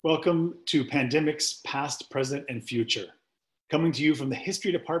Welcome to Pandemics Past, Present, and Future, coming to you from the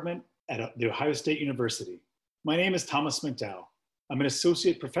History Department at The Ohio State University. My name is Thomas McDowell. I'm an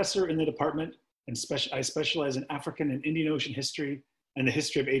associate professor in the department, and I specialize in African and Indian Ocean history and the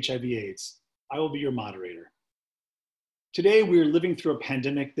history of HIV/AIDS. I will be your moderator. Today, we are living through a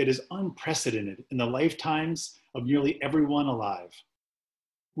pandemic that is unprecedented in the lifetimes of nearly everyone alive.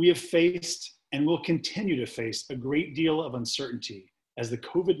 We have faced and will continue to face a great deal of uncertainty as the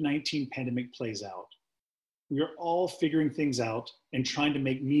COVID-19 pandemic plays out. We are all figuring things out and trying to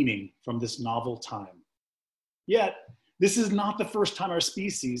make meaning from this novel time. Yet, this is not the first time our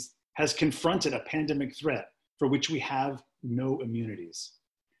species has confronted a pandemic threat for which we have no immunities.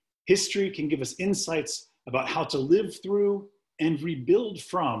 History can give us insights about how to live through and rebuild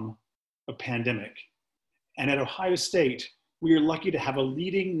from a pandemic. And at Ohio State, we are lucky to have a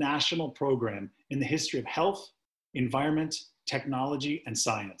leading national program in the history of health, environment, technology, and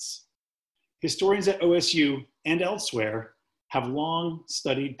science. Historians at OSU and elsewhere have long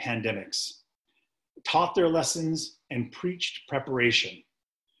studied pandemics, taught their lessons, and preached preparation.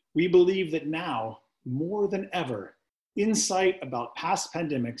 We believe that now, more than ever, insight about past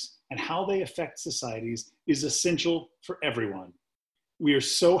pandemics and how they affect societies is essential for everyone. We are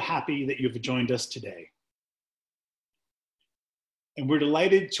so happy that you've joined us today. And we're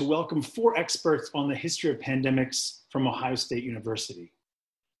delighted to welcome 4 experts on the history of pandemics from Ohio State University.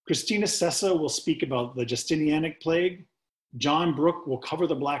 Christina Sessa will speak about the Justinianic plague. John Brook will cover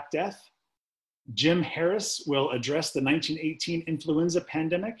the Black Death. Jim Harris will address the 1918 influenza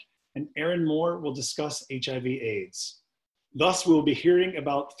pandemic, and Aaron Moore will discuss HIV/AIDS. Thus, we'll be hearing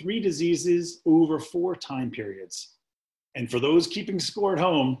about 3 diseases over 4 time periods. And for those keeping score at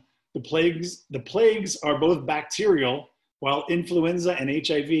home, the plagues are both bacterial, while influenza and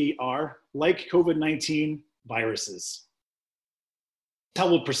HIV are, like COVID-19, viruses. How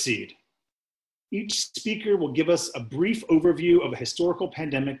we'll proceed. Each speaker will give us a brief overview of a historical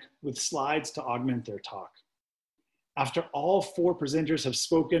pandemic with slides to augment their talk. After all 4 presenters have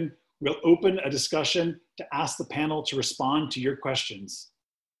spoken, we'll open a discussion to ask the panel to respond to your questions.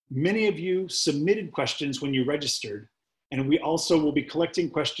 Many of you submitted questions when you registered, and we also will be collecting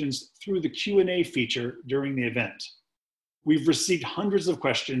questions through the Q&A feature during the event. We've received hundreds of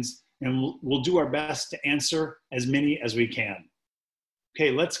questions, and we'll do our best to answer as many as we can.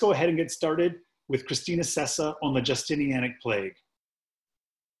 Okay, let's go ahead and get started with Christina Sessa on the Justinianic plague.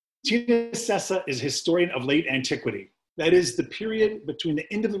 Christina Sessa is a historian of late antiquity. That is the period between the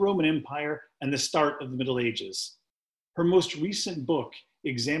end of the Roman Empire and the start of the Middle Ages. Her most recent book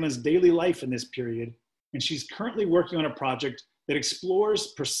examines daily life in this period, and she's currently working on a project that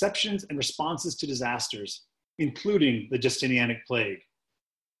explores perceptions and responses to disasters, including the Justinianic plague.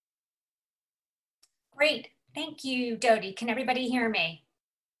 Great, thank you, Dodie. Can everybody hear me?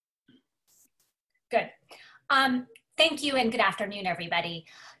 Good. Thank you and good afternoon, everybody.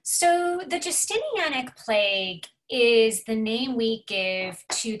 So the Justinianic plague is the name we give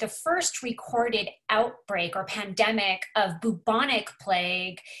to the first recorded outbreak or pandemic of bubonic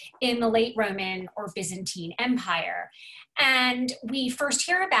plague in the late Roman or Byzantine Empire. And we first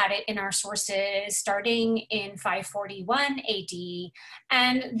hear about it in our sources starting in 541 AD,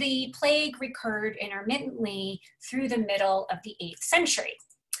 and the plague recurred intermittently through the middle of the 8th century.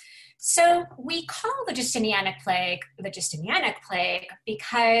 So we call the Justinianic plague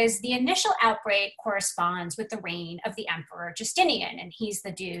because the initial outbreak corresponds with the reign of the Emperor Justinian, and he's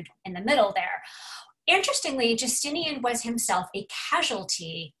the dude in the middle there. Interestingly, Justinian was himself a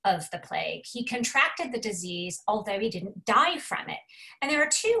casualty of the plague. He contracted the disease, although he didn't die from it. And there are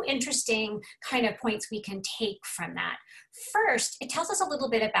 2 interesting kind of points we can take from that. First, it tells us a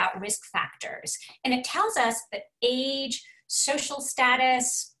little bit about risk factors, and it tells us that age, social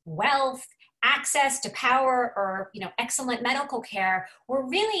status, wealth, access to power, or excellent medical care were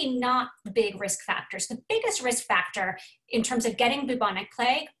really not the big risk factors. The biggest risk factor in terms of getting bubonic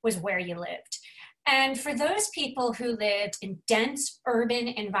plague was where you lived. And for those people who lived in dense urban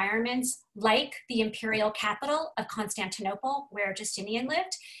environments like the imperial capital of Constantinople, where Justinian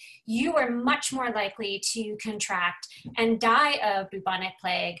lived, you were much more likely to contract and die of bubonic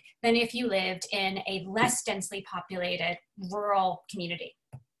plague than if you lived in a less densely populated rural community.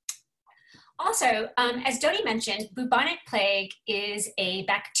 Also, as Dodie mentioned, bubonic plague is a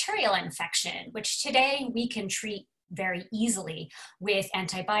bacterial infection, which today we can treat very easily with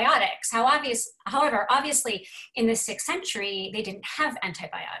antibiotics. However, obviously in the 6th century, they didn't have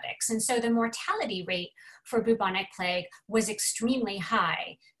antibiotics. And so the mortality rate for bubonic plague was extremely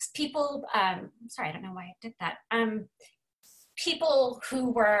high. People, sorry, I don't know why I did that. People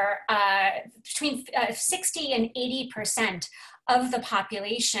who were between 60 and 80% of the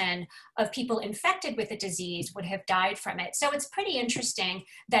population of people infected with the disease would have died from it. So it's pretty interesting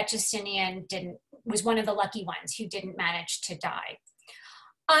that Justinian was one of the lucky ones who didn't manage to die.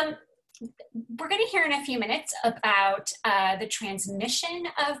 We're going to hear in a few minutes about the transmission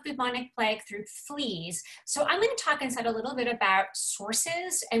of bubonic plague through fleas. So I'm going to talk instead a little bit about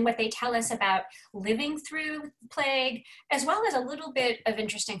sources and what they tell us about living through plague, as well as a little bit of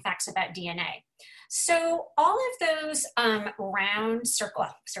interesting facts about DNA. So all of those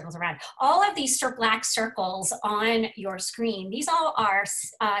circles around, all of these black circles on your screen, these all are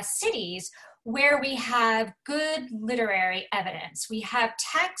cities where we have good literary evidence. We have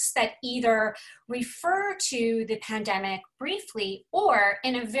texts that either refer to the pandemic briefly, or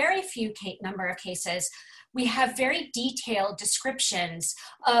in a very few number of cases, we have very detailed descriptions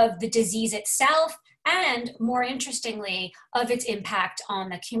of the disease itself, and more interestingly, of its impact on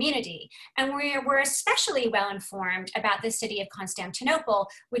the community. And we're especially well informed about the city of Constantinople,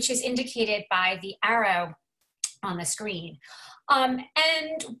 which is indicated by the arrow on the screen.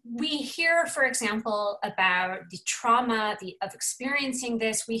 And we hear, for example, about the trauma of experiencing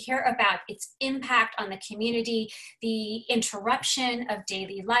this. We hear about its impact on the community, the interruption of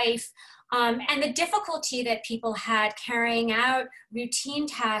daily life, and the difficulty that people had carrying out routine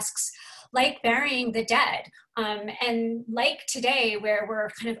tasks like burying the dead. And like today, where we're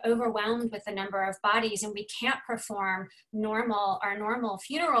kind of overwhelmed with the number of bodies and we can't perform our normal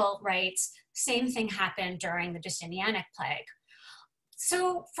funeral rites, same thing happened during the Justinianic plague.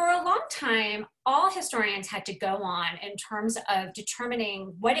 So for a long time, all historians had to go on in terms of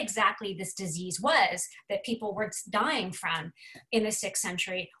determining what exactly this disease was that people were dying from in the 6th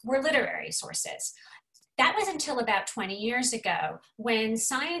century were literary sources. That was until about 20 years ago when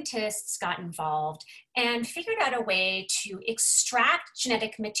scientists got involved and figured out a way to extract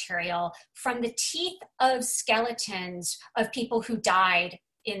genetic material from the teeth of skeletons of people who died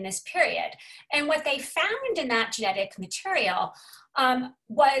in this period. And what they found in that genetic material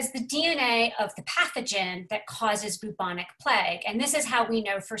was the DNA of the pathogen that causes bubonic plague. And this is how we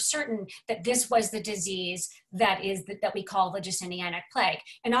know for certain that this was the disease that we call the Justinianic plague.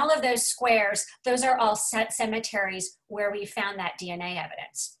 And all of those squares, those are all cemeteries where we found that DNA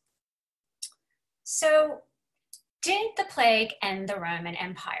evidence. So did the plague end the Roman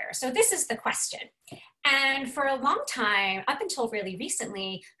Empire? So this is the question. And for a long time, up until really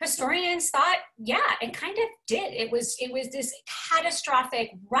recently, historians thought, yeah, it kind of did. It was this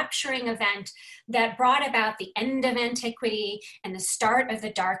catastrophic rupturing event that brought about the end of antiquity and the start of the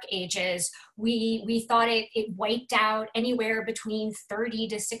Dark Ages. We thought it wiped out anywhere between 30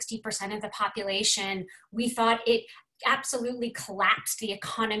 to 60% of the population. We thought it absolutely collapsed the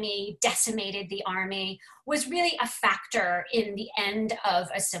economy, decimated the army, was really a factor in the end of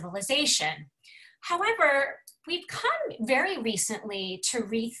a civilization. However, we've come very recently to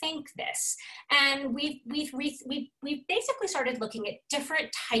rethink this, and we've basically started looking at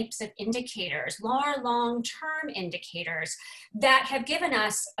different types of indicators, long-term indicators that have given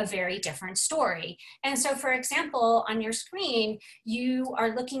us a very different story. And so, for example, on your screen, you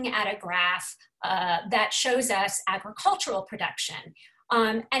are looking at a graph that shows us agricultural production.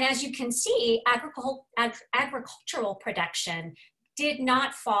 And as you can see, agricultural production did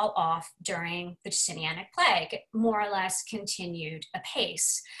not fall off during the Justinianic plague. It more or less continued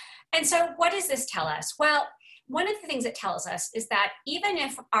apace. And so what does this tell us? Well, one of the things it tells us is that even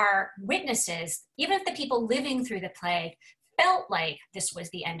if our witnesses, even if the people living through the plague felt like this was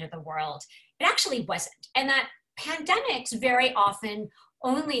the end of the world, it actually wasn't. And that pandemics very often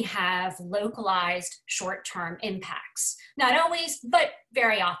only have localized short-term impacts. Not always, but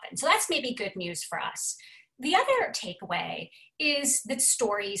very often. So that's maybe good news for us. The other takeaway is that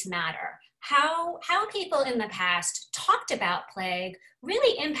stories matter. How people in the past talked about plague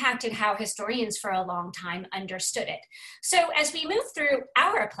really impacted how historians for a long time understood it. So as we move through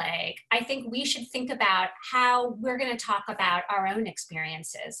our plague, I think we should think about how we're going to talk about our own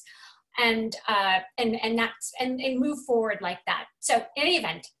experiences and move forward like that. So in any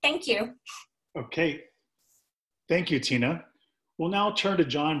event, thank you. Okay, thank you, Tina. We'll now turn to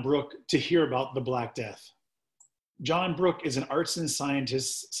John Brooke to hear about the Black Death. John Brooke is an arts and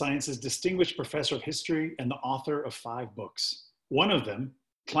sciences distinguished professor of history and the author of 5 books. One of them,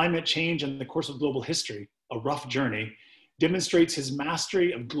 Climate Change and the Course of Global History, A Rough Journey, demonstrates his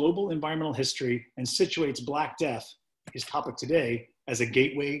mastery of global environmental history and situates Black Death, his topic today, as a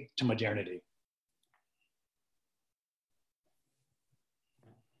gateway to modernity.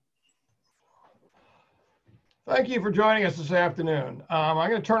 Thank you for joining us this afternoon. I'm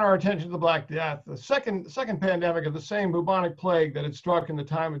going to turn our attention to the Black Death, the second pandemic of the same bubonic plague that had struck in the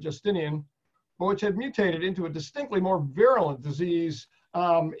time of Justinian, but which had mutated into a distinctly more virulent disease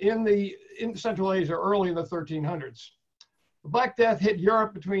in Central Asia early in the 1300s. The Black Death hit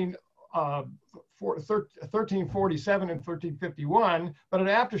Europe between 1347 and 1351, but had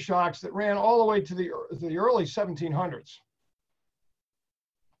aftershocks that ran all the way to the early 1700s.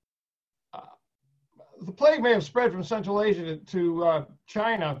 The plague may have spread from Central Asia to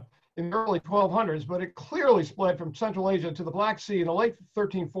China in the early 1200s, but it clearly spread from Central Asia to the Black Sea in the late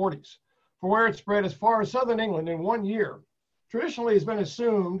 1340s, from where it spread as far as southern England in 1 year. Traditionally, it's been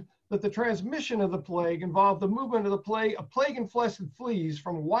assumed that the transmission of the plague involved the movement of plague-infested fleas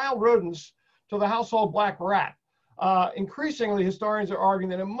from wild rodents to the household black rat. Increasingly, historians are arguing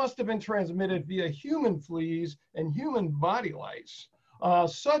that it must have been transmitted via human fleas and human body lice.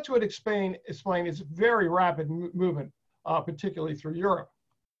 Such would explain its very rapid movement, particularly through Europe.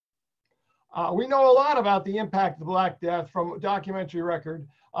 We know a lot about the impact of the Black Death from documentary record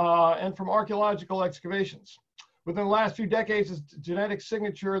and from archaeological excavations. Within the last few decades, the genetic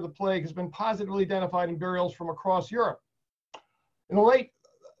signature of the plague has been positively identified in burials from across Europe. In the late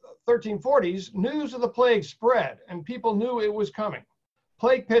 1340s, news of the plague spread and people knew it was coming.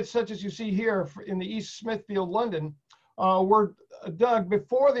 Plague pits such as you see here in the East Smithfield, London, were dug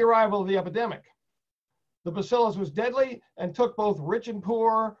before the arrival of the epidemic. The bacillus was deadly and took both rich and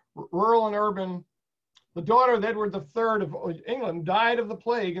poor, rural and urban. The daughter of Edward III of England died of the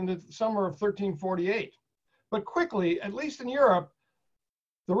plague in the summer of 1348. But quickly, at least in Europe,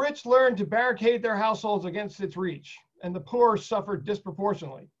 the rich learned to barricade their households against its reach, and the poor suffered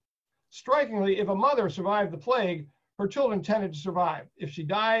disproportionately. Strikingly, if a mother survived the plague, her children tended to survive. If she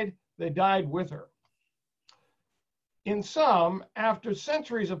died, they died with her. In sum, after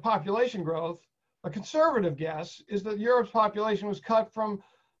centuries of population growth, a conservative guess is that Europe's population was cut from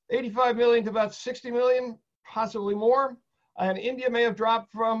 85 million to about 60 million, possibly more. And India may have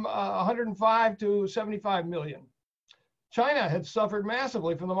dropped from 105 to 75 million. China had suffered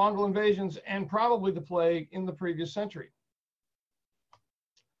massively from the Mongol invasions and probably the plague in the previous century.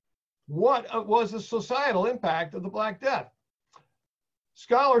 What was the societal impact of the Black Death?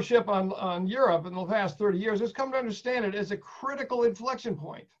 Scholarship on Europe in the past 30 years has come to understand it as a critical inflection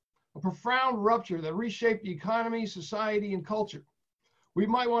point, a profound rupture that reshaped the economy, society, and culture. We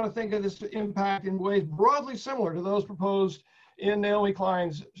might want to think of this impact in ways broadly similar to those proposed in Naomi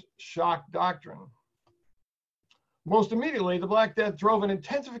Klein's shock doctrine. Most immediately, the Black Death drove an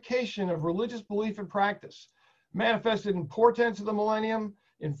intensification of religious belief and practice, manifested in portents of the millennium,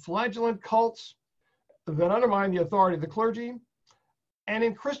 in flagellant cults that undermined the authority of the clergy, and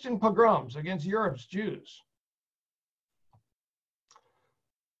in Christian pogroms against Europe's Jews.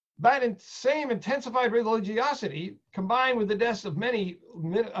 That same intensified religiosity, combined with the deaths of many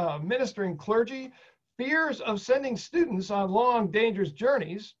ministering clergy, fears of sending students on long, dangerous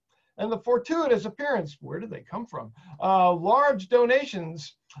journeys, and the fortuitous appearance, where did they come from? Large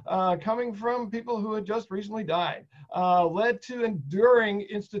donations coming from people who had just recently died, led to enduring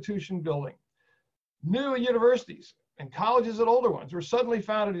institution building. New universities and colleges and older ones were suddenly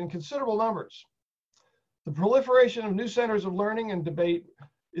founded in considerable numbers. The proliferation of new centers of learning and debate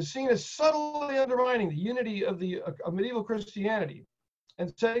is seen as subtly undermining the unity of medieval Christianity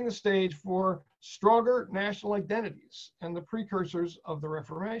and setting the stage for stronger national identities and the precursors of the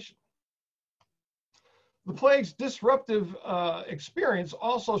Reformation. The plague's disruptive experience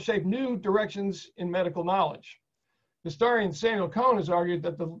also shaped new directions in medical knowledge. Historian Samuel Cohn has argued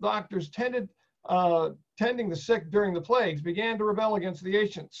that the doctors tending the sick during the plagues began to rebel against the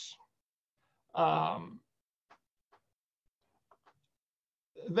ancients.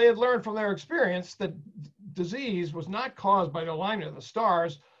 They had learned from their experience that disease was not caused by the alignment of the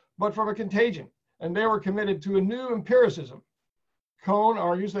stars, but from a contagion, and they were committed to a new empiricism. Cohn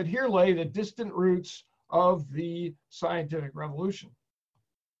argues that here lay the distant roots of the scientific revolution.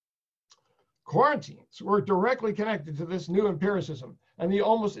 Quarantines were directly connected to this new empiricism and the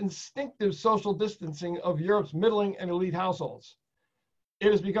almost instinctive social distancing of Europe's middling and elite households.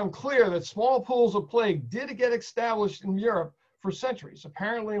 It has become clear that small pools of plague did get established in Europe for centuries,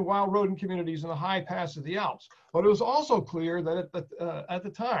 apparently in wild rodent communities in the high passes of the Alps. But it was also clear that at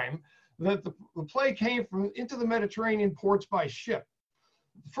the time that the plague came into the Mediterranean ports by ship.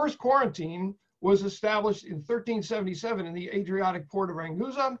 The first quarantine was established in 1377 in the Adriatic port of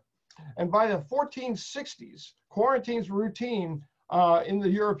Ragusa, and by the 1460s, quarantines were routine in the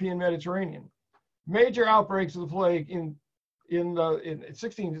European Mediterranean. Major outbreaks of the plague in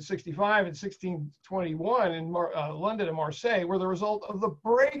 1665 and 1621 in London and Marseille were the result of the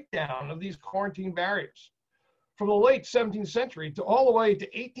breakdown of these quarantine barriers. From the late 17th century to all the way to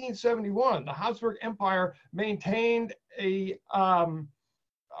 1871, the Habsburg Empire maintained a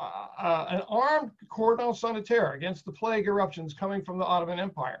an armed cordon sanitaire against the plague eruptions coming from the Ottoman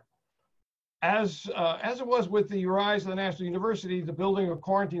Empire. As it was with the rise of the National University, the building of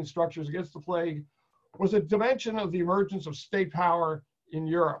quarantine structures against the plague was a dimension of the emergence of state power in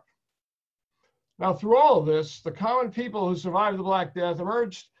Europe. Now, through all of this, the common people who survived the Black Death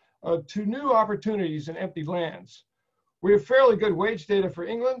emerged to new opportunities in empty lands. We have fairly good wage data for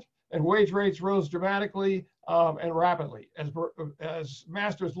England, and wage rates rose dramatically and rapidly as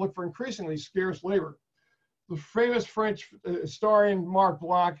masters looked for increasingly scarce labor. The famous French historian Marc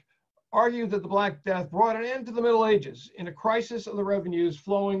Bloch argued that the Black Death brought an end to the Middle Ages in a crisis of the revenues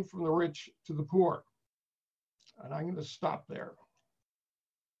flowing from the rich to the poor. And I'm going to stop there.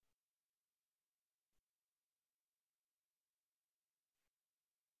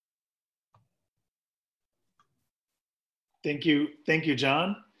 Thank you,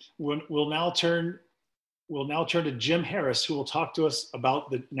 John. We'll now turn to Jim Harris, who will talk to us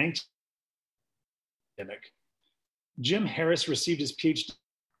about the 19 pandemic. Jim Harris received his PhD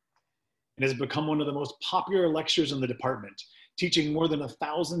and has become one of the most popular lecturers in the department, teaching more than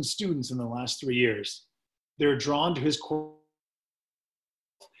 1,000 students in the last 3 years. They're drawn to his course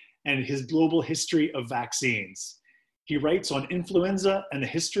and his global history of vaccines. He writes on influenza and the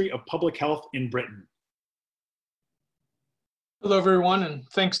history of public health in Britain. Hello, everyone, and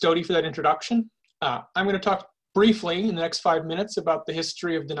thanks, Dodie, for that introduction. I'm going to talk briefly in the next 5 minutes about the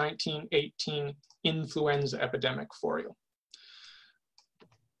history of the 1918 influenza epidemic for you.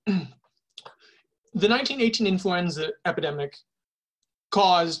 The 1918 influenza epidemic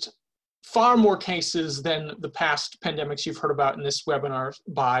caused far more cases than the past pandemics you've heard about in this webinar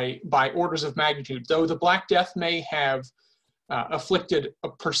by orders of magnitude, though the Black Death may have afflicted a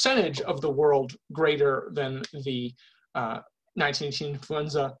percentage of the world greater than the 1918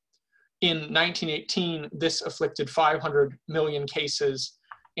 influenza. In 1918, this afflicted 500 million cases,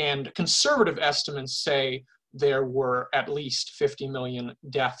 and conservative estimates say there were at least 50 million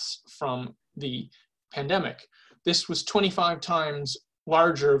deaths from the pandemic. This was 25 times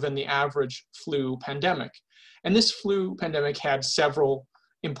larger than the average flu pandemic. And this flu pandemic had several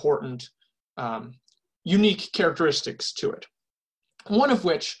important unique characteristics to it, one of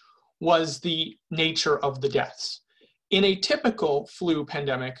which was the nature of the deaths. In a typical flu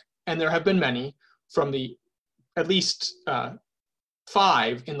pandemic, and there have been many, from the at least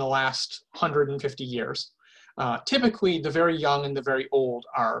 5 in the last 150 years, typically the very young and the very old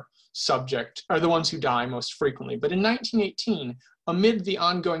are the ones who die most frequently. But in 1918, amid the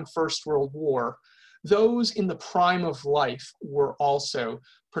ongoing First World War, those in the prime of life were also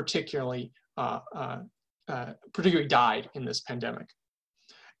particularly died in this pandemic.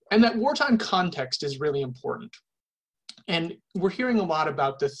 And that wartime context is really important. And we're hearing a lot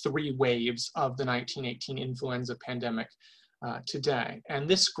about the 3 waves of the 1918 influenza pandemic today. And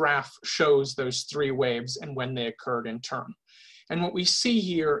this graph shows those 3 waves and when they occurred in turn. And what we see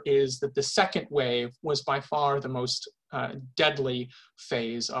here is that the second wave was by far the most deadly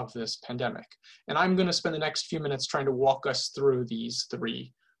phase of this pandemic. And I'm going to spend the next few minutes trying to walk us through these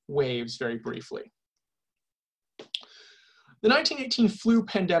 3 waves very briefly. The 1918 flu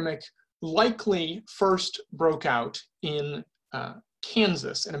pandemic likely first broke out in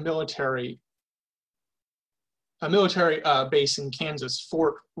Kansas, in a military base in Kansas,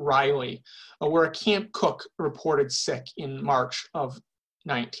 Fort Riley, where a camp cook reported sick in March of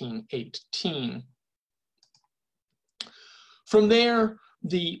 1918. From there,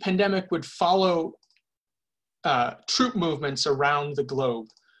 the pandemic would follow troop movements around the globe,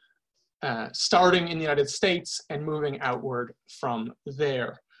 starting in the United States and moving outward from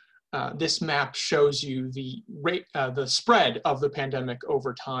there. This map shows you the spread of the pandemic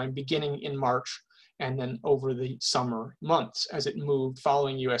over time, beginning in March and then over the summer months as it moved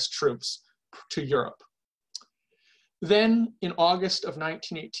following US troops to Europe. Then in August of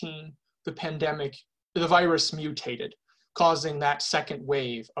 1918, the virus mutated, causing that second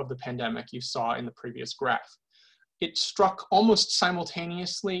wave of the pandemic you saw in the previous graph. It struck almost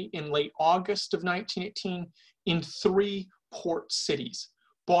simultaneously in late August of 1918 in 3 port cities: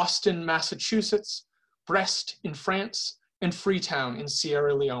 Boston, Massachusetts, Brest in France, and Freetown in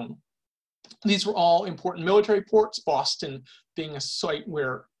Sierra Leone. These were all important military ports, Boston being a site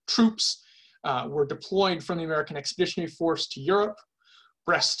where troops were deployed from the American Expeditionary Force to Europe,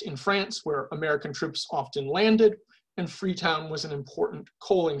 Brest in France, where American troops often landed, and Freetown was an important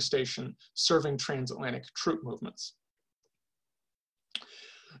coaling station serving transatlantic troop movements.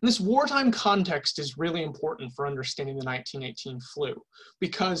 And this wartime context is really important for understanding the 1918 flu,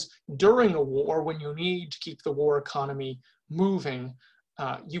 because during a war, when you need to keep the war economy moving,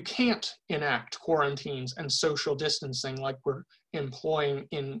 you can't enact quarantines and social distancing like we're employing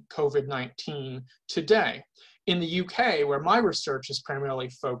in COVID-19 today. In the UK, where my research is primarily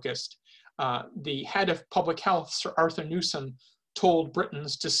focused, the head of public health, Sir Arthur Newsom, told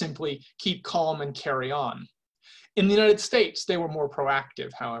Britons to simply keep calm and carry on. In the United States, they were more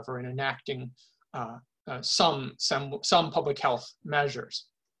proactive, however, in enacting some public health measures.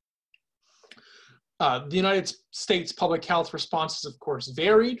 The United States public health responses, of course,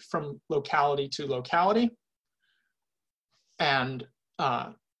 varied from locality to locality and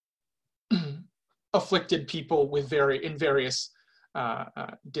afflicted people with in various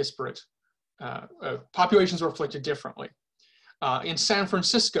disparate populations were afflicted differently. In San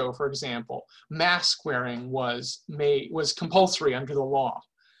Francisco, for example, mask wearing was compulsory under the law.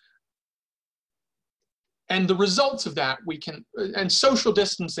 And the results of that and social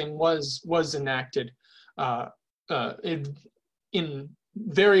distancing was enacted in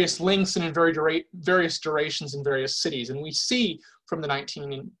various lengths and in various durations in various cities. And we see from the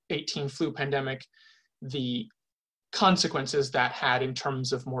 1918 flu pandemic the consequences that had in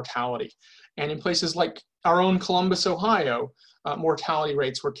terms of mortality. And in places like our own Columbus, Ohio, mortality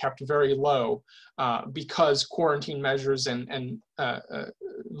rates were kept very low because quarantine measures and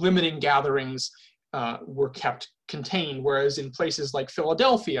limiting gatherings were kept contained, whereas in places like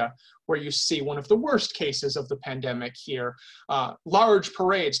Philadelphia, where you see one of the worst cases of the pandemic here, large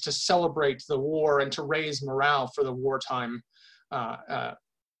parades to celebrate the war and to raise morale for the wartime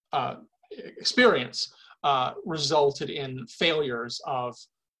experience resulted in failures of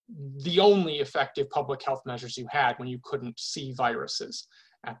the only effective public health measures you had when you couldn't see viruses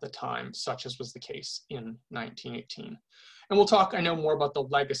at the time, such as was the case in 1918. And we'll talk, I know, more about the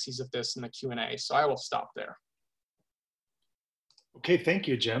legacies of this in the Q&A, so I will stop there. Okay, thank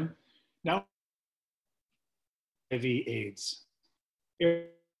you, Jim. Now, HIV/AIDS.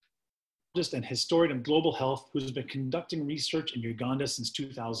 And historian of global health who's been conducting research in Uganda since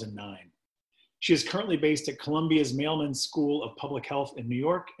 2009. She is currently based at Columbia's Mailman School of Public Health in New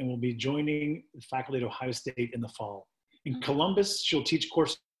York and will be joining the faculty at Ohio State in the fall. In Columbus, she'll teach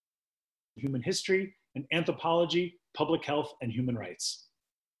courses in human history and anthropology, public health, and human rights.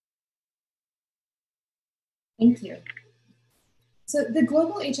 Thank you. So the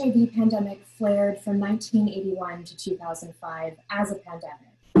global HIV pandemic flared from 1981 to 2005 as a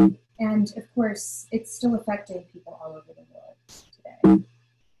pandemic. And of course, it's still affecting people all over the world today.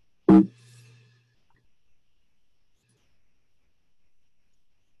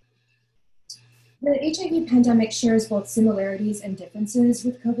 The HIV pandemic shares both similarities and differences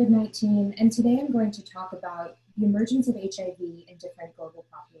with COVID-19, and today I'm going to talk about the emergence of HIV in different global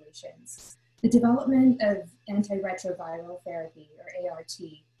populations, the development of antiretroviral therapy, or ART,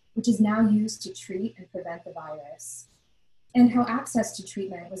 which is now used to treat and prevent the virus, and how access to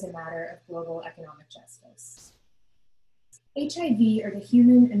treatment was a matter of global economic justice. HIV, or the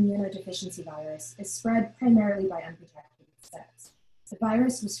human immunodeficiency virus, is spread primarily by unprotected sex. The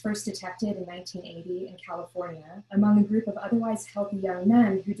virus was first detected in 1980 in California among a group of otherwise healthy young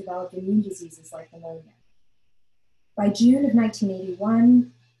men who developed immune diseases like pneumonia. By June of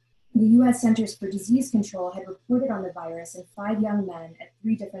 1981, the US Centers for Disease Control had reported on the virus in 5 young men at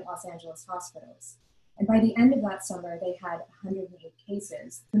 3 different Los Angeles hospitals. And by the end of that summer, they had 108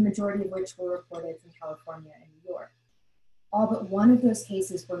 cases, the majority of which were reported from California and New York. All but one of those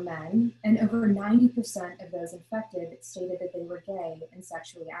cases were men, and over 90% of those infected stated that they were gay and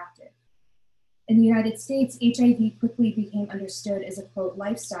sexually active. In the United States, HIV quickly became understood as a, quote,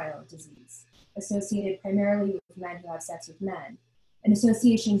 lifestyle disease, associated primarily with men who have sex with men, an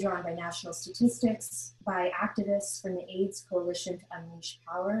association drawn by national statistics, by activists from the AIDS Coalition to Unleash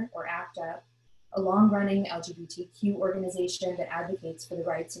Power, or ACT UP, a long-running LGBTQ organization that advocates for the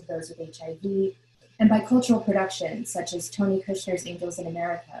rights of those with HIV, and by cultural productions such as Tony Kushner's Angels in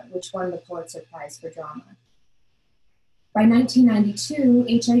America, which won the Pulitzer Prize for Drama. By 1992,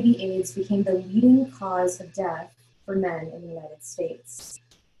 HIV/AIDS became the leading cause of death for men in the United States.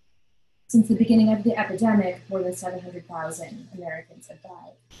 Since the beginning of the epidemic, more than 700,000 Americans have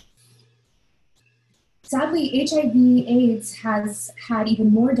died. Sadly, HIV/AIDS has had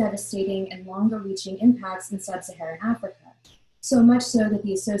even more devastating and longer-reaching impacts in sub-Saharan Africa, so much so that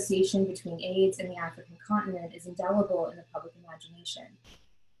the association between AIDS and the African continent is indelible in the public imagination.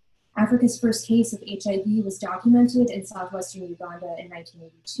 Africa's first case of HIV was documented in southwestern Uganda in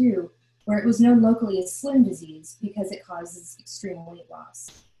 1982, where it was known locally as slim disease because it causes extreme weight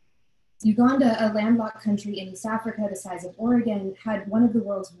loss. Uganda, a landlocked country in East Africa the size of Oregon, had one of the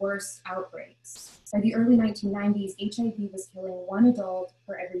world's worst outbreaks. By the early 1990s, HIV was killing 1 adult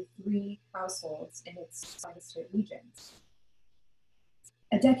per every 3 households in its hardest hit regions.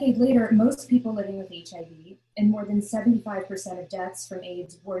 A decade later, most people living with HIV and more than 75% of deaths from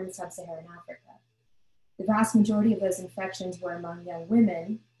AIDS were in sub-Saharan Africa. The vast majority of those infections were among young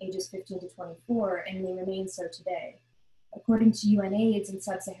women, ages 15 to 24, and they remain so today. According to UNAIDS in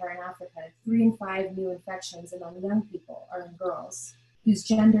sub-Saharan Africa, 3 in 5 new infections among young people are in girls, whose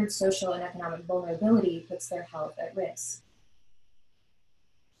gendered, social, and economic vulnerability puts their health at risk.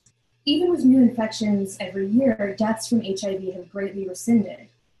 Even with new infections every year, deaths from HIV have greatly rescinded.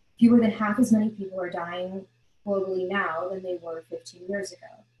 Fewer than half as many people are dying globally now than they were 15 years ago.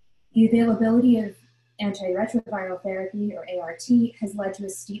 The availability of antiretroviral therapy, or ART, has led to a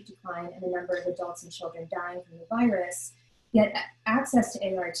steep decline in the number of adults and children dying from the virus, yet access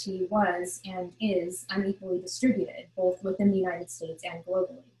to ART was and is unequally distributed, both within the United States and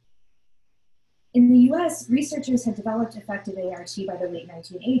globally. In the US, researchers had developed effective ART by the late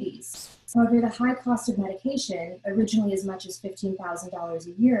 1980s. However, the high cost of medication, originally as much as $15,000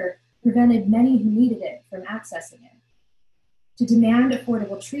 a year, prevented many who needed it from accessing it. To demand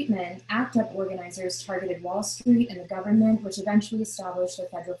affordable treatment, ACT UP organizers targeted Wall Street and the government, which eventually established a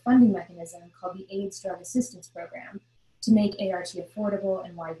federal funding mechanism called the AIDS Drug Assistance Program to make ART affordable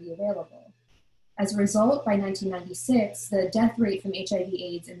and widely available. As a result, by 1996, the death rate from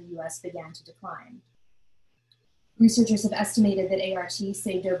HIV/AIDS in the US began to decline. Researchers have estimated that ART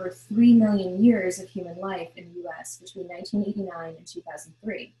saved over 3 million years of human life in the US between 1989 and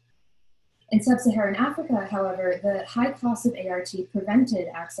 2003. In sub-Saharan Africa, however, the high cost of ART prevented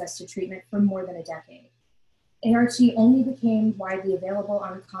access to treatment for more than a decade. ART only became widely available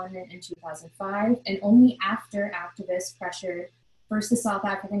on the continent in 2005, and only after activists pressured first the South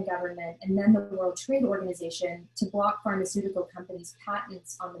African government and then the World Trade Organization to block pharmaceutical companies'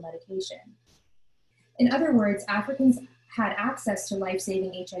 patents on the medication. In other words, Africans had access to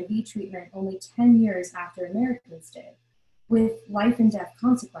life-saving HIV treatment only 10 years after Americans did, with life and death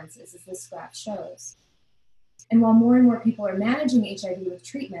consequences, as this graph shows. And while more and more people are managing HIV with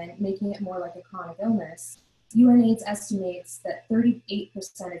treatment, making it more like a chronic illness, UNAIDS estimates that 38%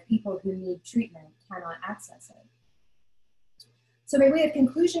 of people who need treatment cannot access it. So by way of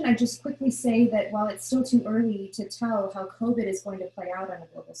conclusion, I just quickly say that while it's still too early to tell how COVID is going to play out on a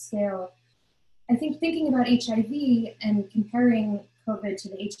global scale, I think thinking about HIV and comparing COVID to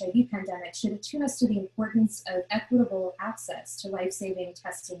the HIV pandemic should attune us to the importance of equitable access to life-saving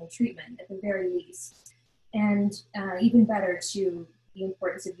testing and treatment at the very least, and even better to the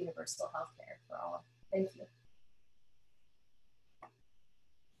importance of universal healthcare for all. Thank you.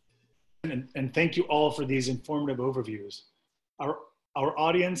 And thank you all for these informative overviews. Our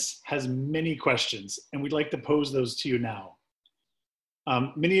audience has many questions, and we'd like to pose those to you now.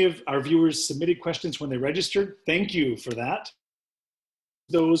 Many of our viewers submitted questions when they registered. Thank you for that.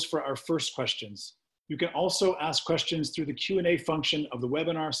 Those for our first questions. You can also ask questions through the Q&A function of the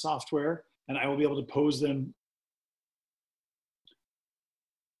webinar software, and I will be able to pose them.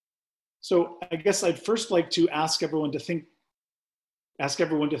 So I guess I'd first like to ask everyone to think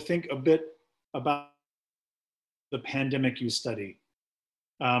a bit about the pandemic you study.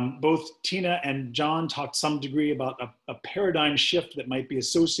 Both Tina and John talked some degree about a paradigm shift that might be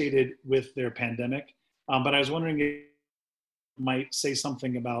associated with their pandemic, but I was wondering if you might say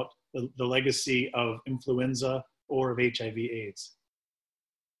something about the legacy of influenza or of HIV/AIDS.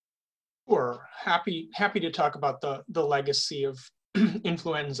 Sure, happy to talk about the legacy of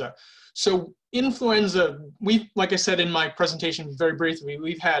influenza. So influenza, like I said in my presentation very briefly,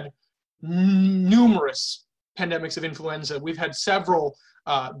 we've had numerous pandemics of influenza. We've had several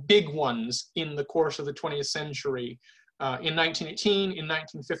big ones in the course of the 20th century, in 1918, in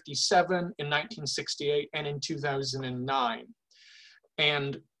 1957, in 1968, and in 2009.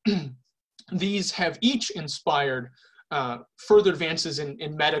 And these have each inspired further advances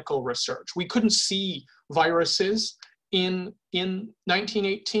in medical research. We couldn't see viruses in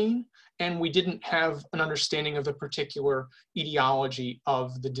 1918, and we didn't have an understanding of the particular etiology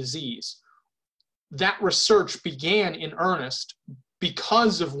of the disease. That research began in earnest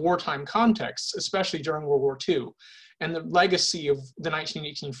because of wartime contexts, especially during World War II. And the legacy of the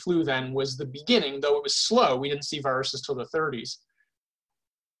 1918 flu then was the beginning, though it was slow. We didn't see viruses till the 30s.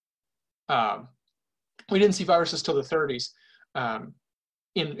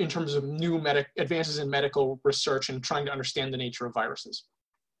 In terms of new advances in medical research and trying to understand the nature of viruses.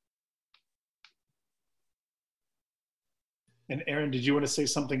 And Erin, did you want to say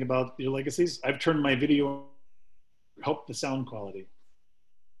something about your legacies? I've turned my video to help the sound quality.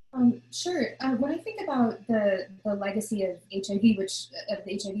 Sure. When I think about the legacy of HIV, of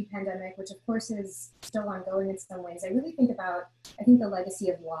the HIV pandemic, which of course is still ongoing in some ways, I really think about, the legacy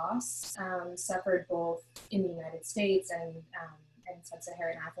of loss suffered both in the United States and in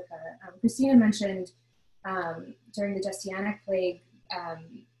sub-Saharan Africa. Christina mentioned during the Justinianic plague,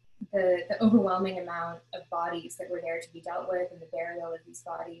 the overwhelming amount of bodies that were there to be dealt with and the burial of these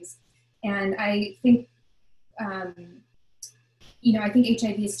bodies. And I think, I think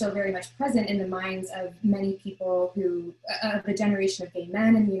HIV is still very much present in the minds of many people who, of the generation of gay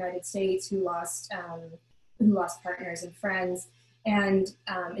men in the United States who lost partners and friends. And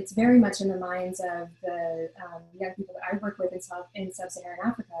it's very much in the minds of the young people that I work with in sub-Saharan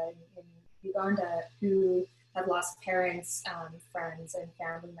Africa, in Uganda, who have lost parents, friends, and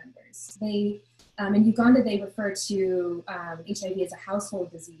family members. In Uganda, they refer to HIV as a household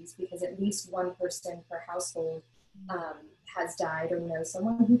disease because at least one person per household has died or knows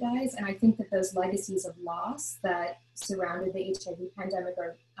someone who dies. And I think that those legacies of loss that surrounded the HIV pandemic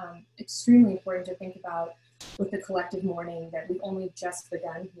are extremely important to think about with the collective mourning that we've only just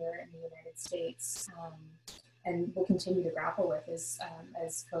begun here in the United States and will continue to grapple with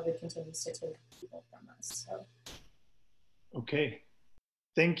as COVID continues to take people from us. So. Okay,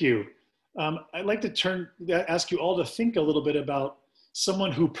 thank you. I'd like to ask you all to think a little bit about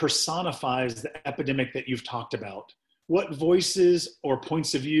someone who personifies the epidemic that you've talked about. What voices or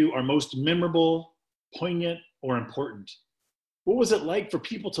points of view are most memorable, poignant, or important? What was it like for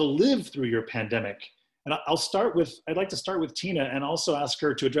people to live through your pandemic? And I'd like to start with Tina and also ask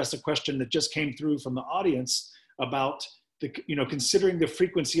her to address a question that just came through from the audience about considering the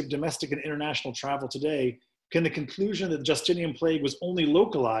frequency of domestic and international travel today, can the conclusion that the Justinian plague was only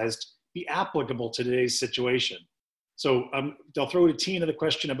localized be applicable to today's situation? So I'll throw to Tina the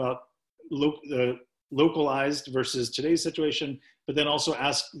question about the localized versus today's situation, but then also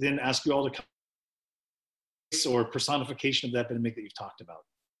ask you all to comment or personification of the epidemic that you've talked about.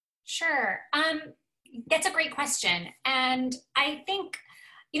 Sure. That's a great question. And I think,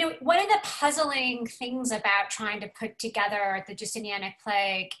 one of the puzzling things about trying to put together the Justinianic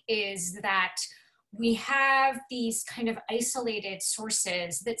plague is that we have these kind of isolated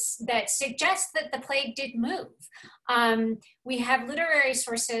sources that suggest that the plague did move. We have literary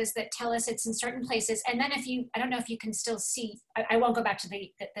sources that tell us it's in certain places. And then I don't know if you can still see, I won't go back to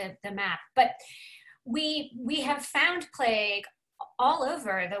the map, but we have found plague all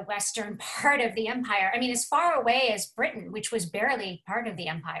over the western part of the empire. I mean, as far away as Britain, which was barely part of the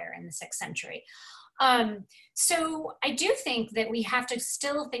empire in the 6th century. So I do think that we have to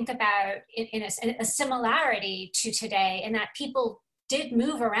still think about it in a similarity to today, in that people did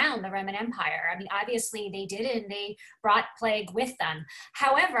move around the Roman Empire. I mean, obviously they did, and they brought plague with them.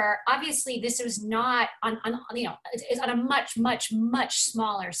 However, obviously this was not it's on a much, much, much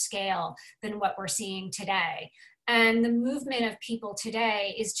smaller scale than what we're seeing today. And the movement of people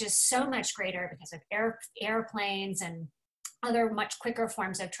today is just so much greater because of airplanes and other much quicker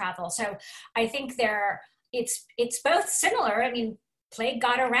forms of travel. So I think it's both similar. I mean, plague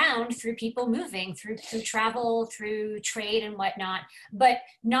got around through people moving, through travel, through trade and whatnot, but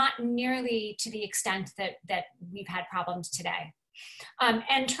not nearly to the extent that we've had problems today. And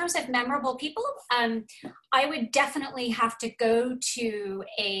in terms of memorable people, I would definitely have to go to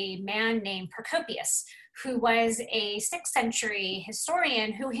a man named Procopius, who was a 6th century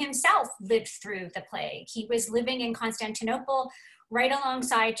historian who himself lived through the plague. He was living in Constantinople right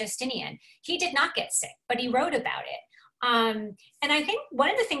alongside Justinian. He did not get sick, but he wrote about it. And I think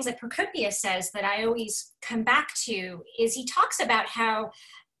one of the things that Procopius says that I always come back to is he talks about how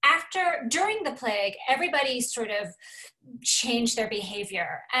during the plague, everybody sort of changed their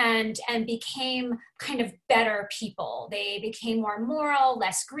behavior and became kind of better people. They became more moral,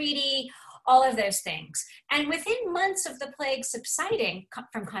 less greedy, all of those things. And within months of the plague subsiding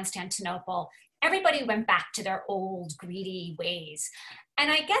from Constantinople, everybody went back to their old greedy ways.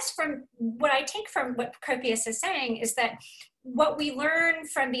 And I guess from what I take from what Procopius is saying is that what we learn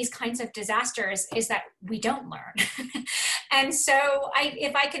from these kinds of disasters is that we don't learn. And so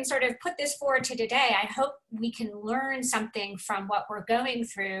if I can sort of put this forward to today, I hope we can learn something from what we're going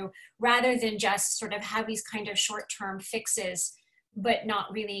through rather than just sort of have these kind of short-term fixes, but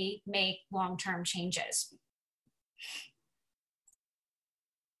not really make long-term changes.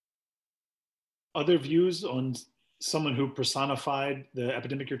 Other views on someone who personified the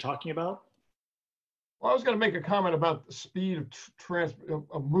epidemic you're talking about? Well, I was going to make a comment about the speed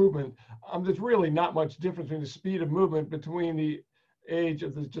of movement. There's really not much difference between the speed of movement between the age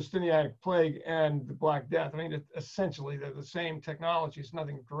of the Justinianic plague and the Black Death. I mean, essentially, they're the same technologies,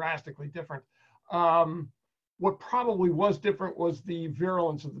 nothing drastically different. What probably was different was the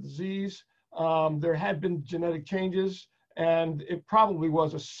virulence of the disease. There had been genetic changes, and it probably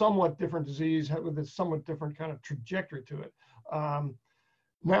was a somewhat different disease with a somewhat different kind of trajectory to it.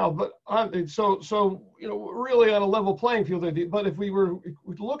 Now, but so really on a level playing field. But if we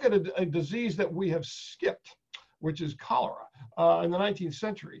look at a disease that we have skipped, which is cholera, in the 19th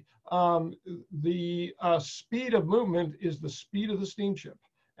century, the speed of movement is the speed of the steamship.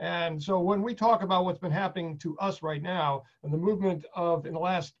 And so when we talk about what's been happening to us right now, and the movement of, in the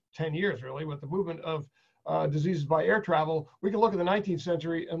last 10 years really, with the movement of diseases by air travel, we can look at the 19th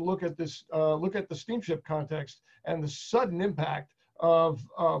century and look at this, look at the steamship context and the sudden impact of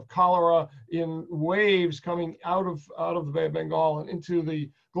cholera in waves coming out of the Bay of Bengal and into the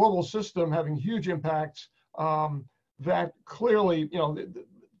global system, having huge impacts that clearly,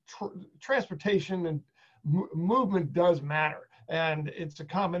 transportation and movement does matter. And it's a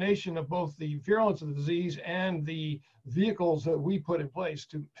combination of both the virulence of the disease and the vehicles that we put in place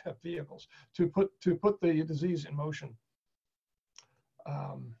to put the disease in motion.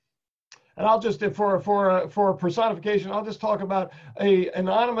 And I'll just, for personification, I'll just talk about an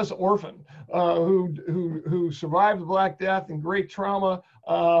anonymous orphan who survived the Black Death in great trauma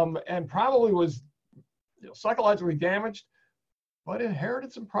and probably was psychologically damaged, but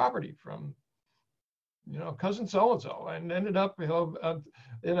inherited some property from cousin so-and-so, and ended up,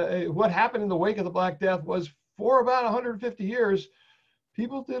 what happened in the wake of the Black Death was, for about 150 years,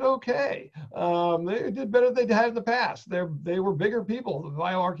 people did okay. They did better than they had in the past. They were bigger people. The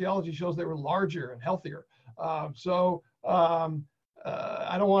bioarchaeology shows they were larger and healthier. I don't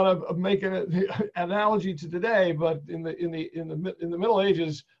want to make an analogy to today, but in the Middle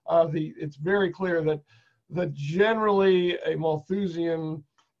Ages, it's very clear that generally a Malthusian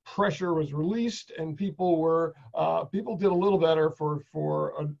pressure was released, and people did a little better for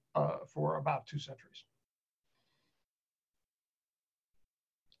about 2 centuries.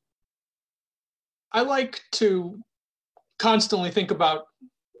 I like to constantly think about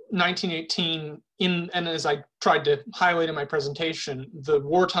 1918 and as I tried to highlight in my presentation, the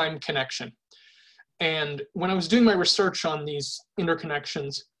wartime connection. And when I was doing my research on these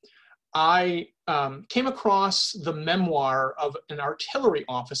interconnections, I came across the memoir of an artillery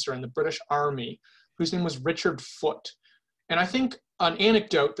officer in the British Army whose name was Richard Foote. And I think an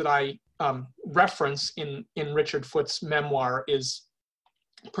anecdote that I reference in Richard Foote's memoir is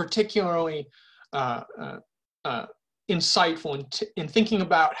particularly insightful in thinking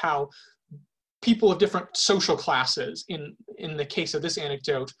about how people of different social classes, in the case of this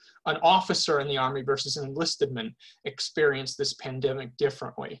anecdote, an officer in the Army versus an enlisted man, experienced this pandemic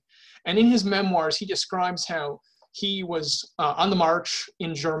differently. And in his memoirs, he describes how he was on the march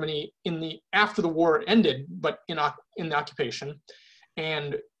in Germany after the war ended, but in the occupation,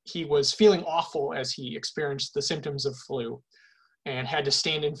 and he was feeling awful as he experienced the symptoms of flu and had to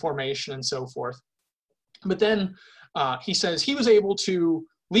stand in formation and so forth. But then he says he was able to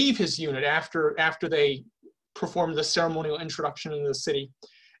leave his unit after they performed the ceremonial introduction into the city,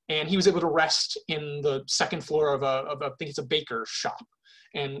 and he was able to rest in the second floor of I think it's a baker's shop,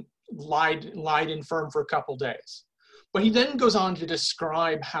 and lied infirm for a couple days. But he then goes on to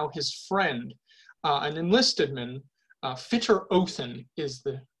describe how his friend, an enlisted man, Fitter Othen is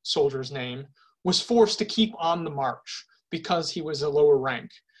the soldier's name, was forced to keep on the march because he was a lower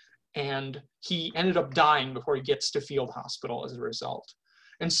rank, and he ended up dying before he gets to field hospital as a result.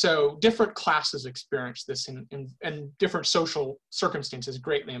 And so different classes experience this, and different social circumstances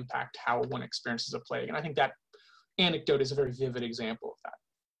greatly impact how one experiences a plague. And I think that anecdote is a very vivid example of that.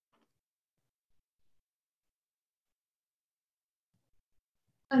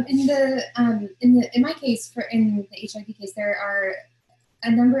 In my case, in the HIV case, there are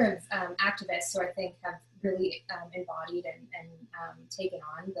a number of activists who I think have really embodied and taken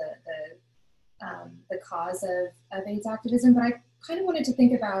on the cause of AIDS activism. But I kind of wanted to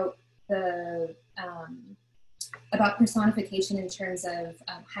think about about personification in terms of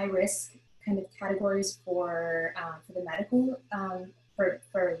high risk kind of categories for the medical for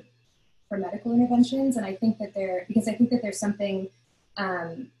medical interventions. And I think that there's something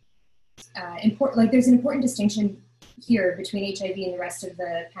important, like there's an important distinction here between HIV and the rest of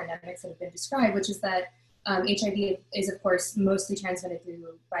the pandemics that have been described, which is that HIV is, of course, mostly transmitted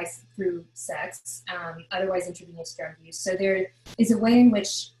through sex, otherwise intravenous drug use. So there is a way in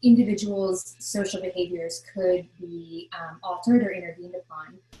which individuals' social behaviors could be altered or intervened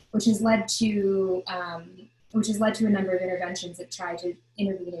upon, which has led to a number of interventions that try to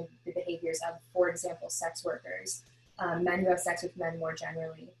intervene in the behaviors of, for example, sex workers, men who have sex with men more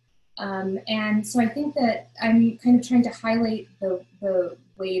generally. And so I think that I'm kind of trying to highlight the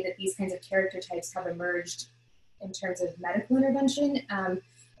way that these kinds of character types have emerged in terms of medical intervention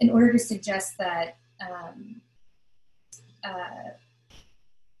in order to suggest that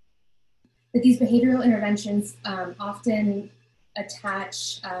that these behavioral interventions often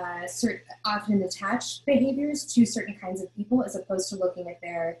often attach behaviors to certain kinds of people, as opposed to looking at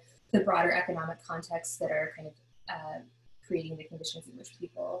the broader economic contexts that are kind of creating the conditions in which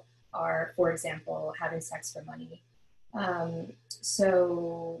people are, for example, having sex for money.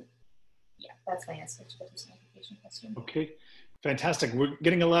 So yeah, that's my answer to the personification question. Okay, fantastic. We're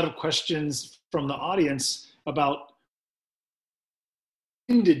getting a lot of questions from the audience about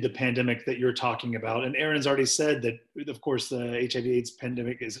ended the pandemic that you're talking about, and Aaron's already said that, of course, the HIV/AIDS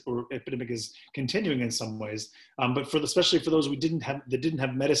epidemic is continuing in some ways, but especially for those that didn't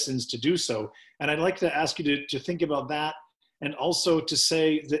have medicines to do so. And I'd like to ask you to think about that, and also to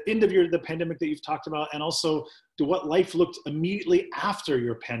say the end of the pandemic that you've talked about, and also to what life looked immediately after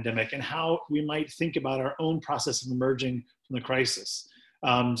your pandemic, and how we might think about our own process of emerging from the crisis.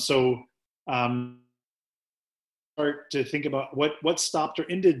 Start to think about what stopped or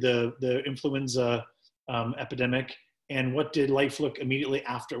ended the influenza epidemic, and what did life look immediately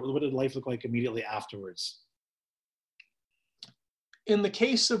after? What did life look like immediately afterwards? In the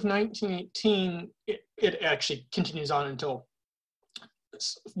case of 1918, it actually continues on until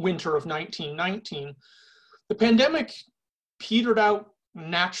winter of 1919. The pandemic petered out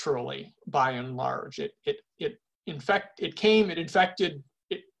naturally, by and large. It came, it infected,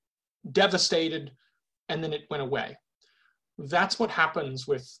 it devastated, and then it went away. That's what happens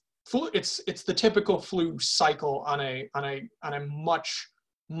with flu. It's the typical flu cycle on a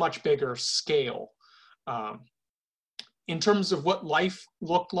much bigger scale. In terms of what life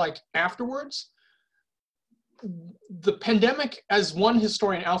looked like afterwards, the pandemic, as one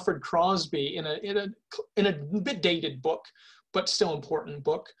historian, Alfred Crosby, in a bit dated book, but still important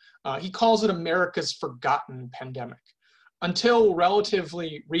book, he calls it America's forgotten pandemic. Until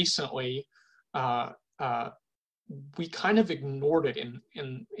relatively recently, we kind of ignored it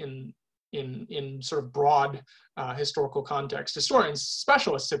in sort of broad historical context. Historians,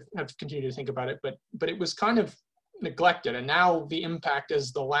 specialists have continued to think about it, but it was kind of neglected. And now the impact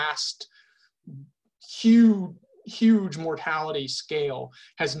as the last huge mortality scale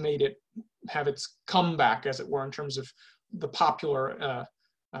has made it have its comeback, as it were, in terms of the popular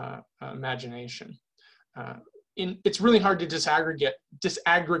imagination. It's really hard to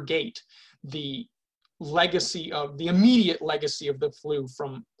disaggregate the legacy of the immediate legacy of the flu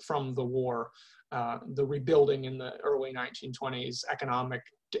from the war, the rebuilding in the early 1920s, economic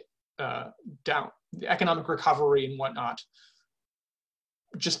economic recovery and whatnot.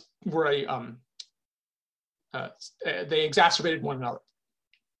 Just were they exacerbated one another.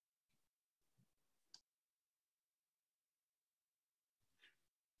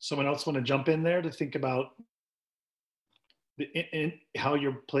 Someone else want to jump in there to think about how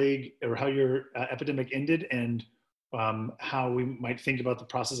your plague or how your epidemic ended, and how we might think about the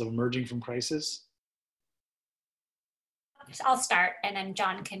process of emerging from crisis? I'll start, and then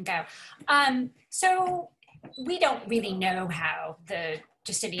John can go. So we don't really know how the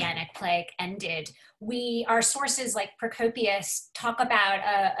Justinianic plague ended. Our sources like Procopius talk about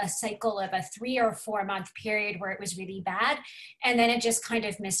a cycle of a 3 or 4 month period where it was really bad, and then it just kind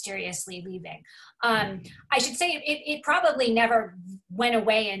of mysteriously leaving. I should say it probably never went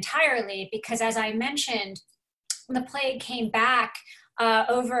away entirely, because as I mentioned, the plague came back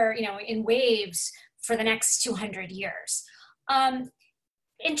over, in waves for the next 200 years.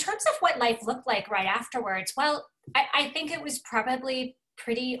 In terms of what life looked like right afterwards, well, I think it was probably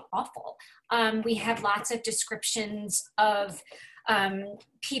pretty awful. We have lots of descriptions of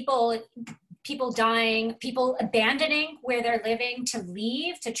people dying, people abandoning where they're living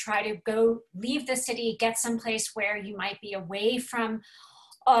to try to go leave the city, get someplace where you might be away from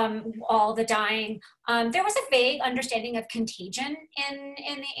all the dying. There was a vague understanding of contagion in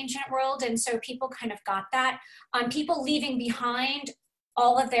the ancient world, and so people kind of got that. People leaving behind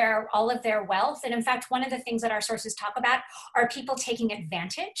all of their wealth. And in fact, one of the things that our sources talk about are people taking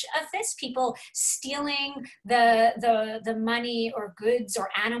advantage of this, people stealing the money or goods or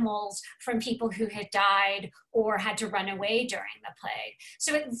animals from people who had died or had to run away during the plague.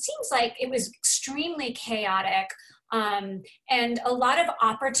 So it seems like it was extremely chaotic, and a lot of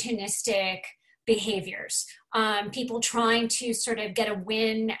opportunistic behaviors, people trying to sort of get a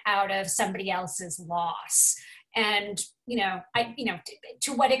win out of somebody else's loss. And,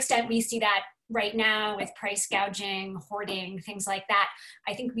 to what extent we see that right now with price gouging, hoarding, things like that,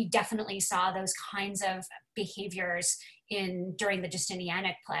 I think we definitely saw those kinds of behaviors during the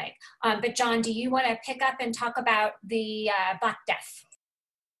Justinianic plague. But John, do you want to pick up and talk about the Black Death?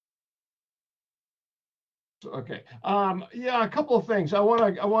 Okay. Yeah, a couple of things. I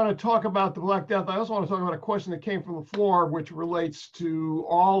want to talk about the Black Death. I also want to talk about a question that came from the floor, which relates to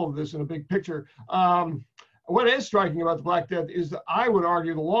all of this in a big picture. what is striking about the Black Death is that I would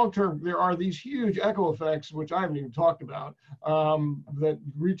argue the long term, there are these huge echo effects, which I haven't even talked about, that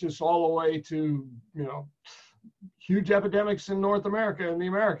reach us all the way to, huge epidemics in North America and the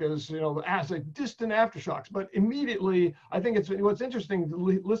Americas, as a distant aftershocks. But immediately, I think what's interesting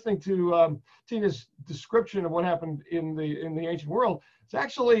listening to Tina's description of what happened in the ancient world. It's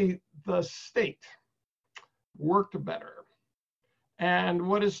actually the state worked better. And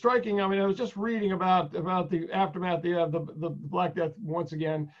what is striking, I was just reading about the aftermath, the Black Death once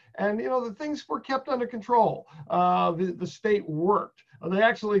again, and the things were kept under control. The state worked. They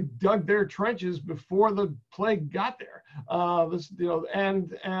actually dug their trenches before the plague got there.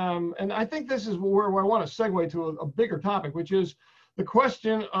 And I think this is where I want to segue to a bigger topic, which is the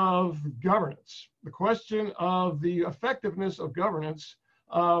question of governance, the question of the effectiveness of governance.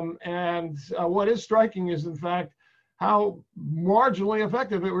 What is striking is, in fact, how marginally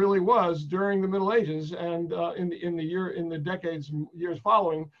effective it really was during the Middle Ages and in the years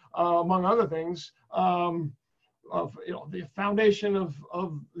following, among other things, of the foundation of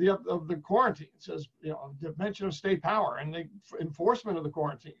the quarantines, as the mention of state power and the enforcement of the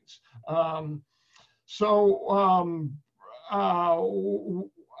quarantines.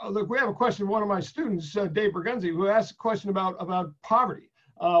 Look, we have a question. One of my students, Dave Bergenzi, who asked a question about poverty.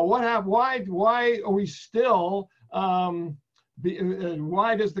 Why are we still? Why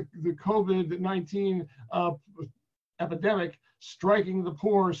does the COVID-19 epidemic striking the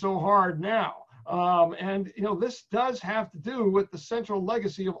poor so hard now? This does have to do with the central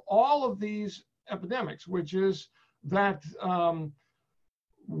legacy of all of these epidemics, which is that over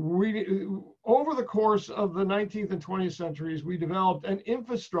the course of the 19th and 20th centuries, we developed an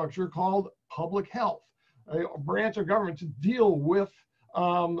infrastructure called public health, a branch of government to deal with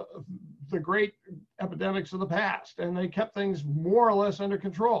the great epidemics of the past, and they kept things more or less under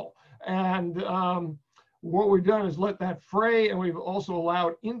control. And what we've done is let that fray, and we've also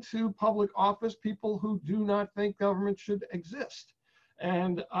allowed into public office people who do not think government should exist.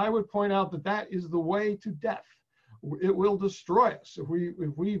 And I would point out that that is the way to death. It will destroy us if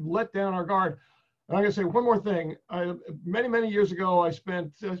we let down our guard. And I'm going to say one more thing. Many years ago, I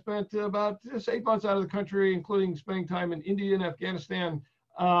spent about 8 months out of the country, including spending time in India and Afghanistan.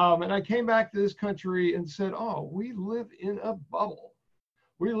 And I came back to this country and said, "Oh, we live in a bubble.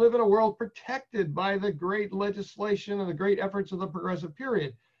 We live in a world protected by the great legislation and the great efforts of the progressive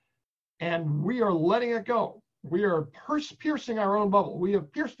period. And we are letting it go. We are piercing our own bubble. We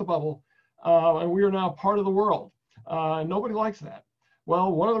have pierced the bubble, and we are now part of the world. Nobody likes that."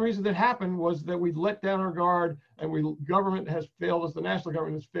 Well, one of the reasons that happened was that we let down our guard, and government has failed us. The national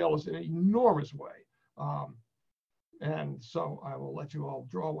government has failed us in an enormous way. And so I will let you all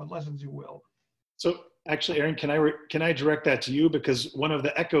draw what lessons you will. So actually, Aaron, can I direct that to you? Because one of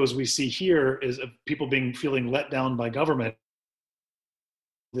the echoes we see here is of people feeling let down by government.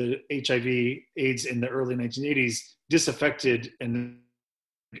 The HIV/AIDS in the early 1980s disaffected in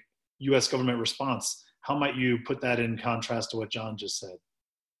the U.S. government response. How might you put that in contrast to what John just said?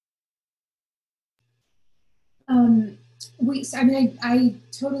 I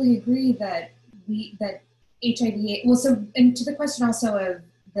totally agree that HIV, and to the question also of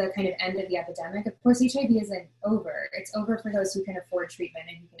the kind of end of the epidemic, of course, HIV isn't over. It's over for those who can afford treatment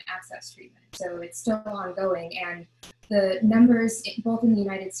and who can access treatment. So it's still ongoing. And the numbers, both in the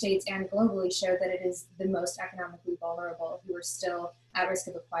United States and globally, show that it is the most economically vulnerable who are still at risk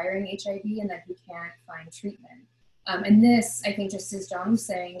of acquiring HIV and that who can't find treatment. And this, I think, just as John was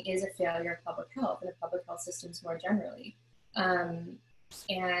saying, is a failure of public health and of public health systems more generally.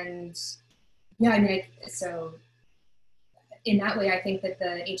 So in that way, I think that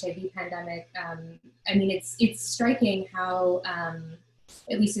the HIV pandemic, it's striking how,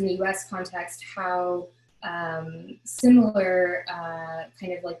 at least in the US context, how similar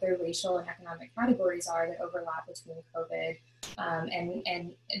kind of like the racial and economic categories are that overlap between COVID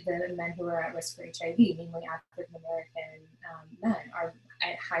and the men who are at risk for HIV, namely African American men, are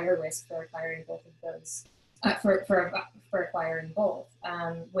at higher risk for acquiring both of those. For acquiring both.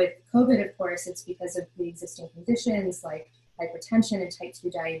 With COVID, of course, it's because of the existing conditions like hypertension and type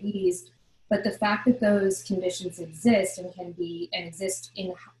 2 diabetes. But the fact that those conditions exist and exist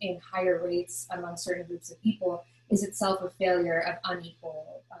in higher rates among certain groups of people is itself a failure of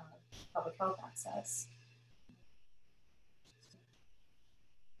unequal public health access.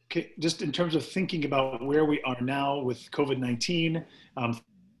 Okay, just in terms of thinking about where we are now with COVID-19,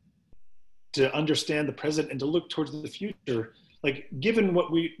 to understand the present and to look towards the future, like given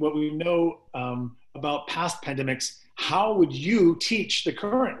what we know about past pandemics, how would you teach the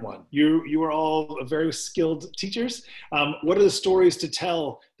current one? You are all very skilled teachers. What are the stories to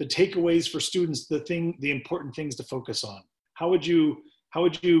tell, the takeaways for students, the important things to focus on? How would you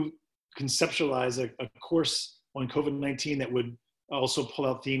conceptualize a course on COVID-19 that would also pull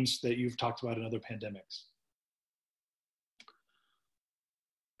out themes that you've talked about in other pandemics?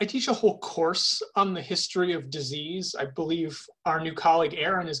 I teach a whole course on the history of disease. I believe our new colleague,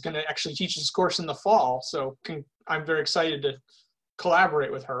 Erin, is going to actually teach this course in the fall. So I'm very excited to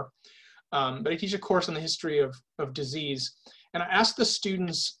collaborate with her. But I teach a course on the history of disease. And I ask the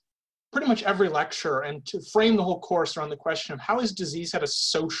students pretty much every lecture and to frame the whole course around the question of how has disease had a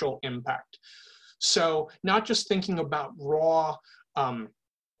social impact? So not just thinking about raw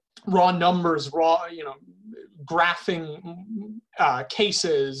numbers, graphing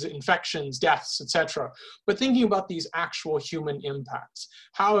cases, infections, deaths, etc., but thinking about these actual human impacts.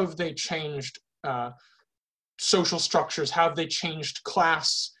 How have they changed social structures? How have they changed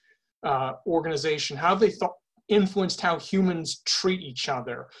class organization? How have they influenced how humans treat each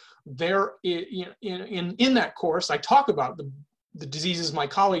other? There, in that course, I talk about the diseases my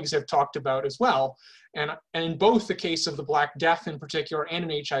colleagues have talked about as well. And in both the case of the Black Death in particular and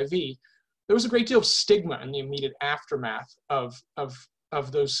in HIV, there was a great deal of stigma in the immediate aftermath of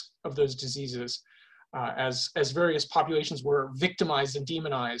those diseases, as various populations were victimized and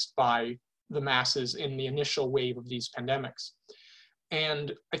demonized by the masses in the initial wave of these pandemics.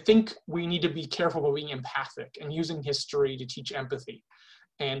 And I think we need to be careful about being empathic and using history to teach empathy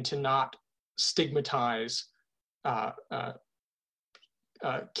and to not stigmatize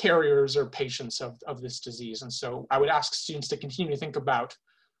carriers or patients of this disease. And so I would ask students to continue to think about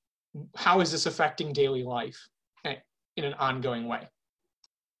how is this affecting daily life in an ongoing way.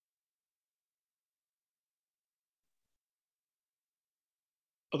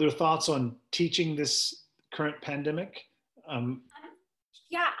 Other thoughts on teaching this current pandemic?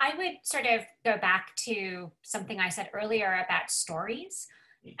 Yeah, I would sort of go back to something I said earlier about stories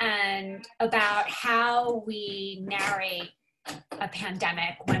and about how we narrate a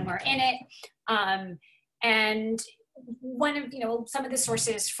pandemic when we're in it. And one of, some of the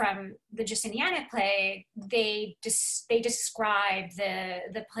sources from the Justinianic plague, they describe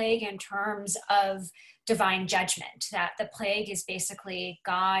the plague in terms of divine judgment, that the plague is basically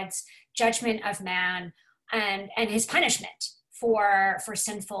God's judgment of man and his punishment for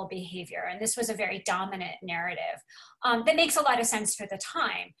sinful behavior. And this was a very dominant narrative that makes a lot of sense for the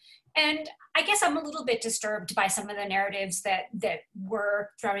time. And I guess I'm a little bit disturbed by some of the narratives that we're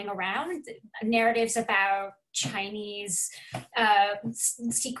throwing around, narratives about Chinese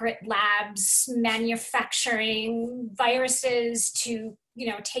secret labs manufacturing viruses to,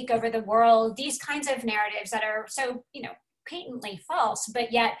 take over the world, these kinds of narratives that are so, patently false,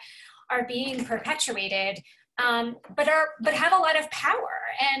 but yet are being perpetuated, but have a lot of power.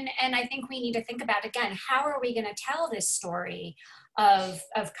 And I think we need to think about, again, how are we going to tell this story of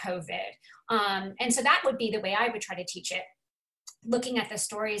COVID? And so that would be the way I would try to teach it, looking at the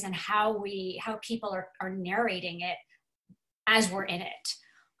stories and how people are narrating it as we're in it.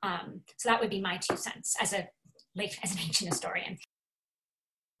 So that would be my 2 cents as an ancient historian.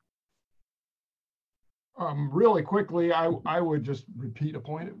 Really quickly, I would just repeat a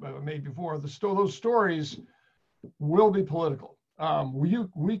point I made before. Those stories will be political.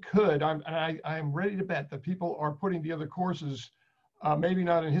 We could, I'm ready to bet that people are putting together courses, maybe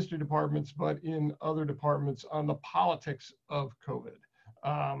not in history departments, but in other departments on the politics of COVID.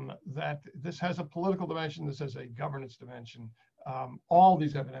 That this has a political dimension, this has a governance dimension. All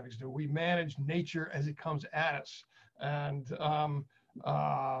these epidemics do. We manage nature as it comes at us. And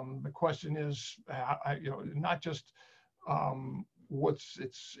the question is, not just what's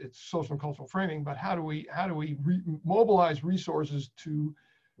its social and cultural framing, but how do we mobilize resources to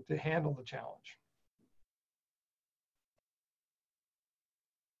handle the challenge?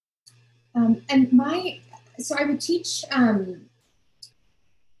 So I would teach,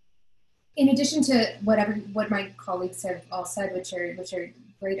 in addition to what my colleagues have all said, which are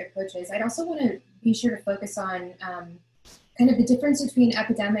great approaches, I'd also want to be sure to focus on kind of the difference between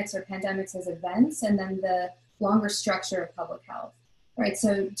epidemics or pandemics as events and then the longer structure of public health, right?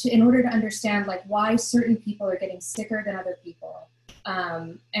 So in order to understand why certain people are getting sicker than other people,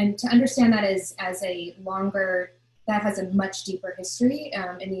 and to understand that as a longer, that has a much deeper history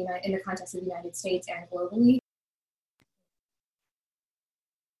in the context of the United States and globally.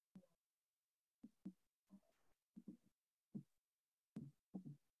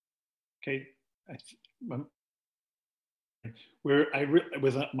 Okay,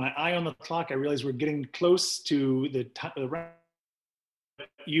 with my eye on the clock, I realize we're getting close to the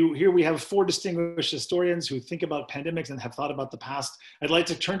Here we have 4 distinguished historians who think about pandemics and have thought about the past. I'd like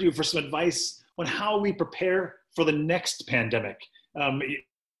to turn to you for some advice on how we prepare for the next pandemic.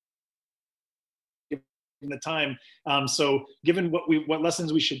 In the time, so given what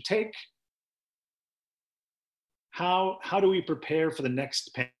lessons we should take, how do we prepare for the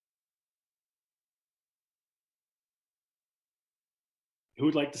next pandemic? Who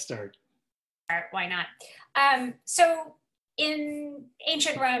would like to start? Why not? So in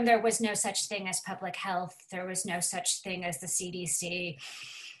ancient Rome, there was no such thing as public health. There was no such thing as the CDC.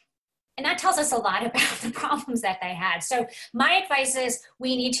 And that tells us a lot about the problems that they had. So my advice is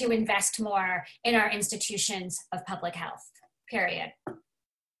we need to invest more in our institutions of public health, period.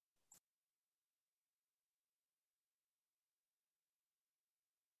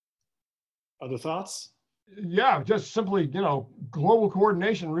 Other thoughts? Yeah, just simply, global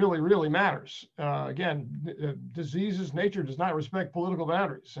coordination really matters. Again, diseases, nature does not respect political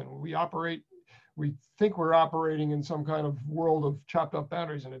boundaries, and we think we're operating in some kind of world of chopped up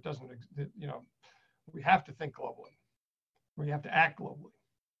boundaries, and it doesn't, we have to think globally. We have to act globally.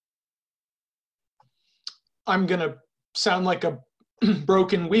 I'm gonna sound like a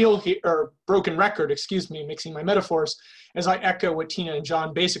broken wheel here, or broken record, excuse me, mixing my metaphors, as I echo what Tina and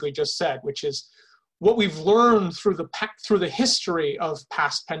John basically just said, which is what we've learned through the history of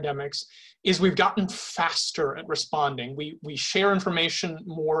past pandemics is we've gotten faster at responding. We share information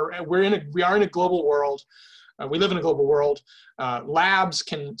more. We are in a global world. We live in a global world. Labs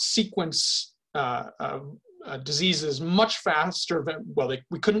can sequence diseases much faster than,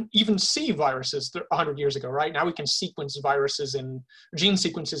 we couldn't even see viruses 100 years ago, right? Now we can sequence viruses in gene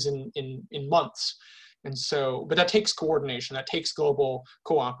sequences in months. And so, but that takes coordination, that takes global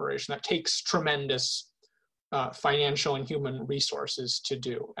cooperation, that takes tremendous financial and human resources to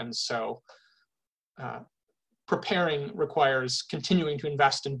do. And so preparing requires continuing to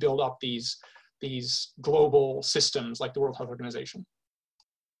invest and build up these global systems like the World Health Organization.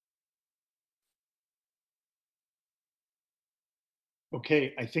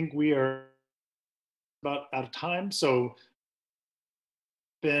 Okay, I think we are about out of time. So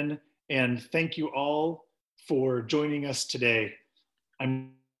Ben, and thank you all for joining us today.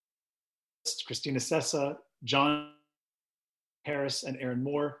 I'm Christina Sessa, John Harris, and Aaron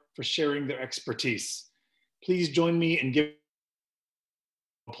Moore for sharing their expertise. Please join me in giving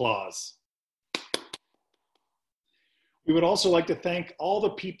applause. We would also like to thank all the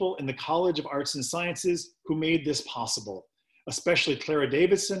people in the College of Arts and Sciences who made this possible, especially Clara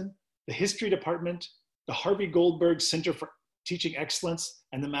Davidson, the History Department, the Harvey Goldberg Center for Teaching Excellence,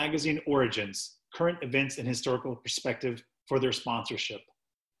 and the magazine Origins, Current Events in Historical Perspective, for their sponsorship.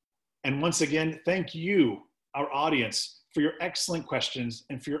 And once again, thank you, our audience, for your excellent questions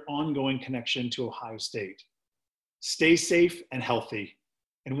and for your ongoing connection to Ohio State. Stay safe and healthy,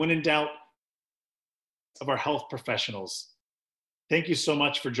 and when in doubt, of our health professionals. Thank you so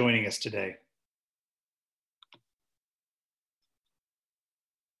much for joining us today.